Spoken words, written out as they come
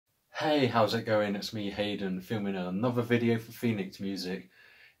Hey, how's it going? It's me, Hayden, filming another video for Phoenix Music.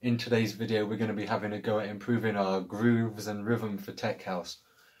 In today's video, we're going to be having a go at improving our grooves and rhythm for tech house.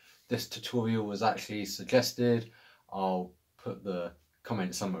 This tutorial was actually suggested. I'll put the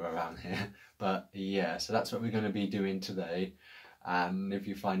comment somewhere around here. But yeah, so that's what we're going to be doing today. And if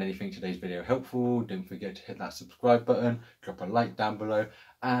you find anything today's video helpful, don't forget to hit that subscribe button, drop a like down below,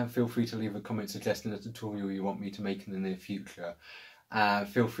 and feel free to leave a comment suggesting a tutorial you want me to make in the near future.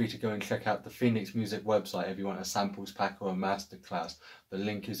 Feel free to go and check out the Phoenix Music website if you want a samples pack or a masterclass. The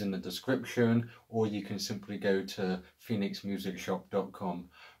link is in the description, or you can simply go to phoenixmusicshop.com.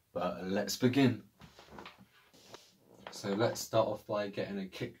 But let's begin. So let's start off by getting a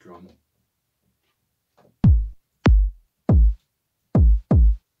kick drum.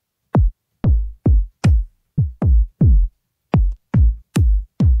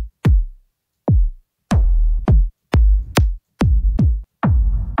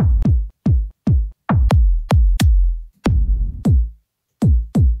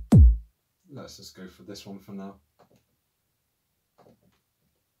 Let's just go for this one for now.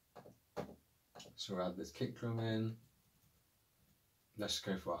 So we'll add this kick drum in. Let's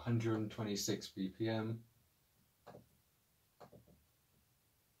go for 126 BPM.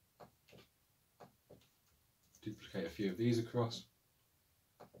 Duplicate a few of these across.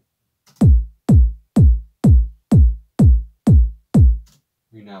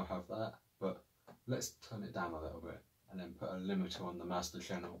 We now have that, but let's turn it down a little bit and then put a limiter on the master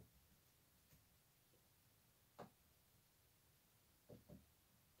channel.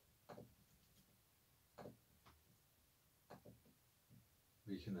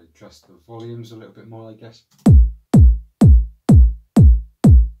 We can adjust the volumes a little bit more, I guess.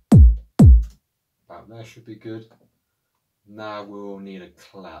 About there should be good. Now we'll need a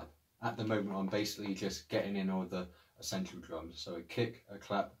clap. At the moment I'm basically just getting in all the essential drums. So a kick, a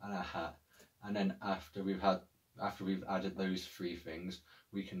clap and a hat. And then after we've added those three things,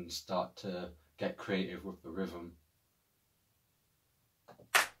 we can start to get creative with the rhythm.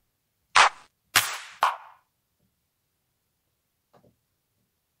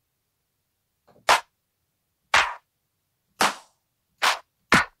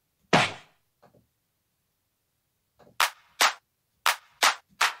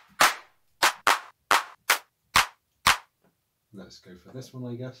 Let's go for this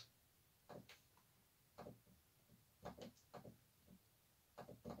one, I guess.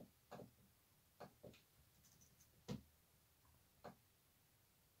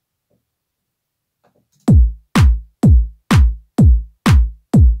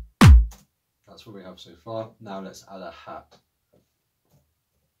 That's what we have so far. Now let's add a hat.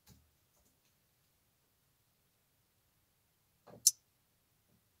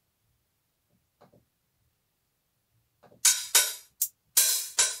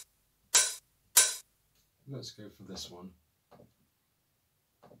 Let's go for this one.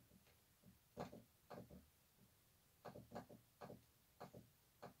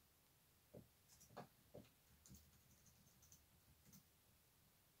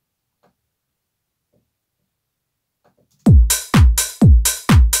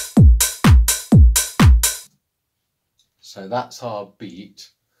 So that's our beat.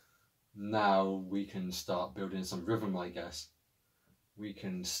 Now we can start building some rhythm, I guess. We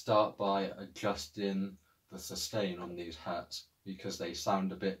can start by adjusting the sustain on these hats because they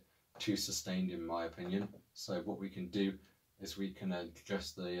sound a bit too sustained in my opinion. So what we can do is we can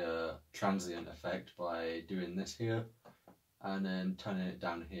adjust the transient effect by doing this here and then turning it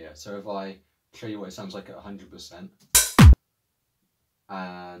down here. So if I show you what it sounds like at 100%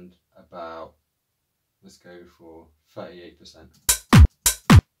 and about, let's go for 38%,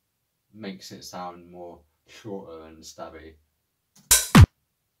 makes it sound more shorter and stabby.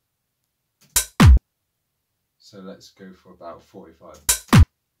 So let's go for about 45.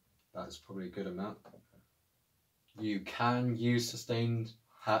 That's probably a good amount. You can use sustained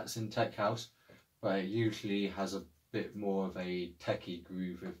hats in tech house, but it usually has a bit more of a techie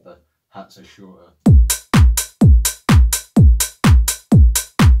groove if the hats are shorter.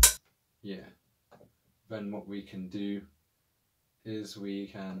 Yeah. Then what we can do is we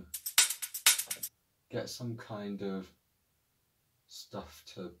can get some kind of stuff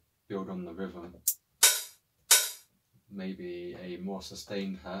to build on the rhythm. Maybe a more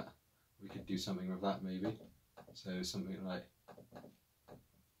sustained hat. We could do something with that maybe. So something like,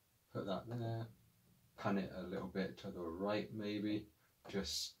 put that there, pan it a little bit to the right maybe,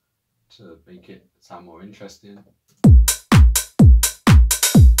 just to make it sound more interesting.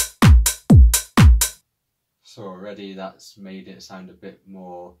 So already that's made it sound a bit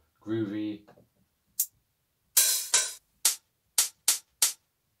more groovy.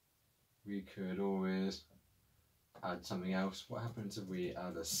 we could always add something else. What happens if we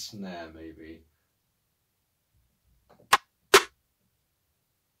add a snare maybe?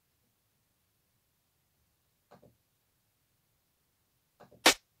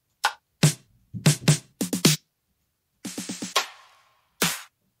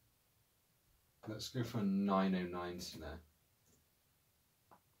 Let's go for a 909 snare.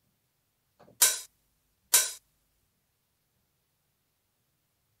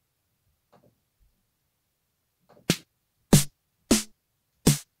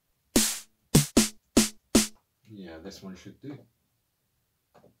 Yeah, this one should do.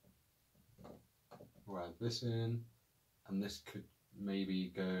 We'll add this in, and this could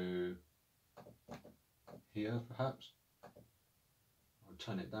maybe go here perhaps. I'll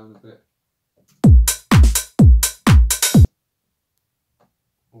turn it down a bit.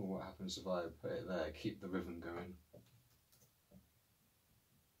 Or what happens if I put it there, keep the rhythm going.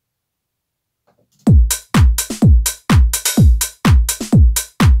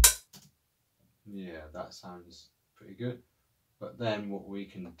 Yeah, that sounds pretty good. But then what we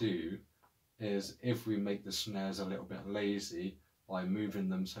can do is, if we make the snares a little bit lazy by moving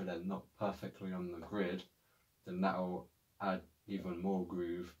them so they're not perfectly on the grid, then that'll add even more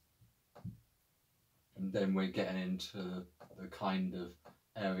groove. And then we're getting into the kind of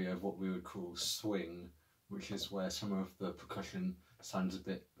area of what we would call swing, which is where some of the percussion sounds a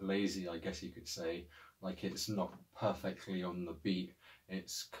bit lazy, I guess you could say. Like it's not perfectly on the beat,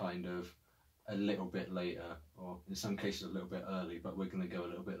 it's kind of a little bit later, or in some cases a little bit early, but we're going to go a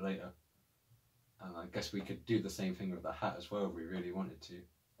little bit later. And I guess we could do the same thing with the hat as well if we really wanted to,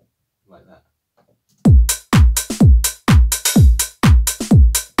 like that.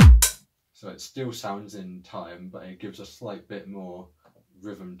 So it still sounds in time, but it gives a slight bit more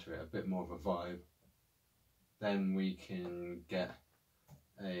rhythm to it, a bit more of a vibe. Then we can get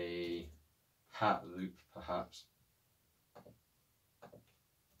a hat loop perhaps.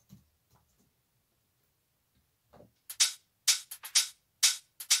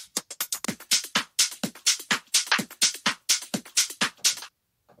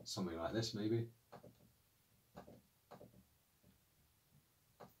 Something like this maybe.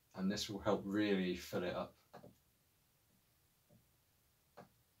 And this will help really fill it up.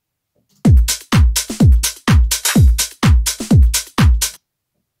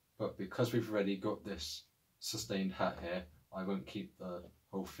 But because we've already got this sustained hat here, I won't keep the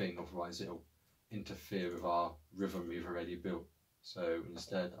whole thing, otherwise it'll interfere with our rhythm we've already built. So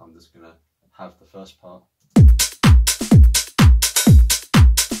instead I'm just going to have the first part.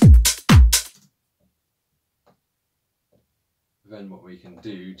 Then what we can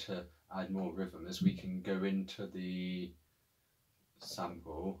do to add more rhythm is we can go into the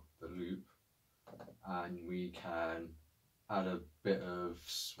sample, the loop, and we can add a bit of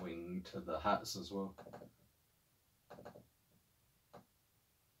swing to the hats as well.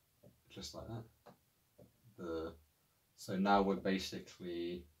 Just like that. So now we're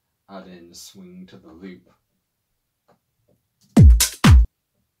basically adding swing to the loop.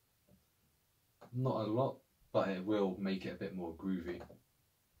 Not a lot, but it will make it a bit more groovy.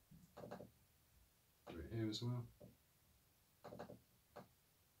 Do it here as well.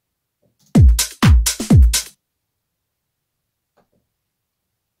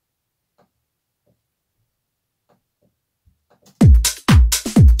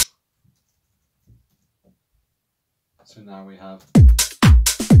 So now we have.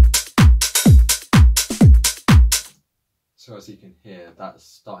 So as you can hear, that's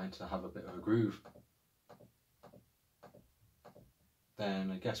starting to have a bit of a groove.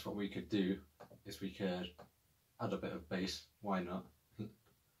 Then I guess what we could do is we could add a bit of bass, why not?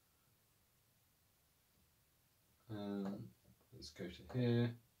 Let's go to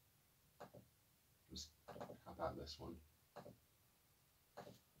here. How about this one?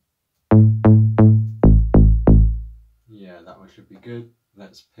 Yeah, that one should be good.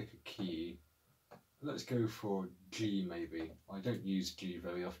 Let's pick a key. Let's go for G maybe. I don't use G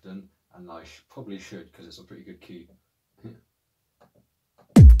very often, and I probably should because it's a pretty good key.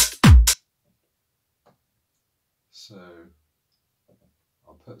 So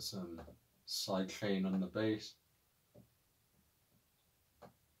I'll put some side chain on the bass.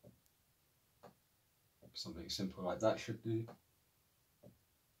 Something simple like that should do.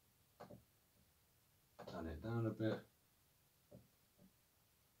 Turn it down a bit.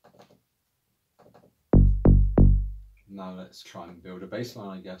 Now let's try and build a bass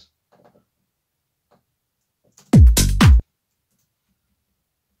line, I guess.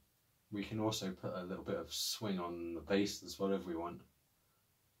 We can also put a little bit of swing on the bass as well if we want.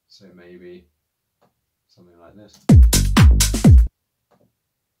 So maybe something like this.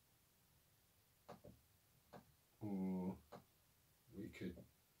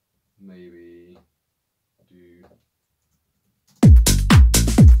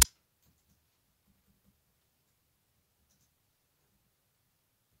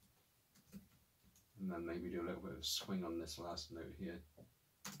 and then maybe do a little bit of swing on this last note here.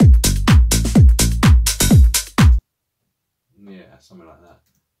 Yeah, something like that.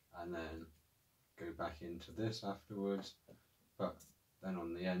 And then go back into this afterwards, but then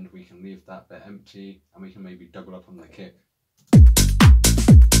on the end we can leave that bit empty and we can maybe double up on the kick.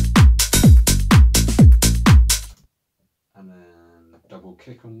 And then double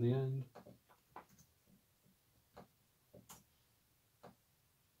kick on the end.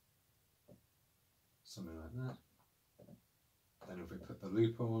 Something like that. Then if we put the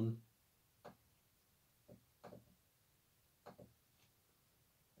loop on,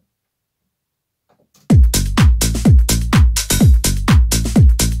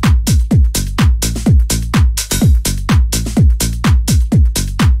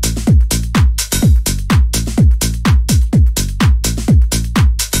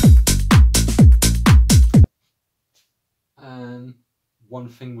 one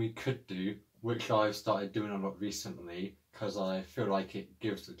thing we could do, which I've started doing a lot recently because I feel like it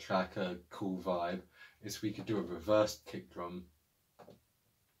gives the track a cool vibe, is we could do a reversed kick drum.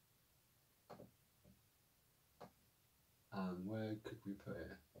 And where could we put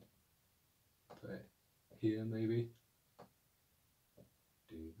it? Put it here maybe?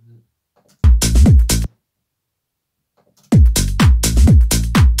 Do that.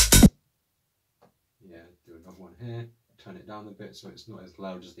 Yeah, do another one here. Turn it down a bit so it's not as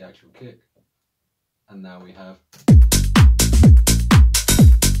loud as the actual kick. And now we have.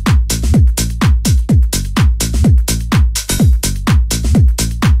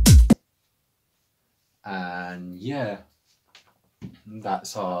 And yeah,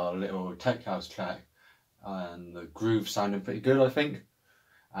 that's our little tech house track. And the groove sounding pretty good, I think.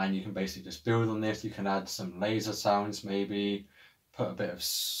 And you can basically just build on this. You can add some laser sounds maybe. Put a bit of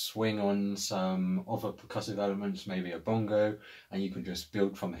swing on some other percussive elements, maybe a bongo, and you can just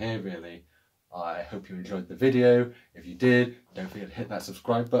build from here really. I hope you enjoyed the video. If you did, don't forget to hit that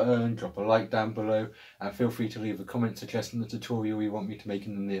subscribe button, drop a like down below, and feel free to leave a comment suggesting the tutorial you want me to make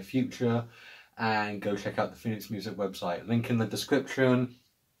in the near future, and go check out the Phoenix Music website, link in the description,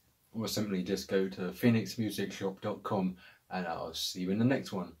 or simply just go to phoenixmusicshop.com, and I'll see you in the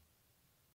next one.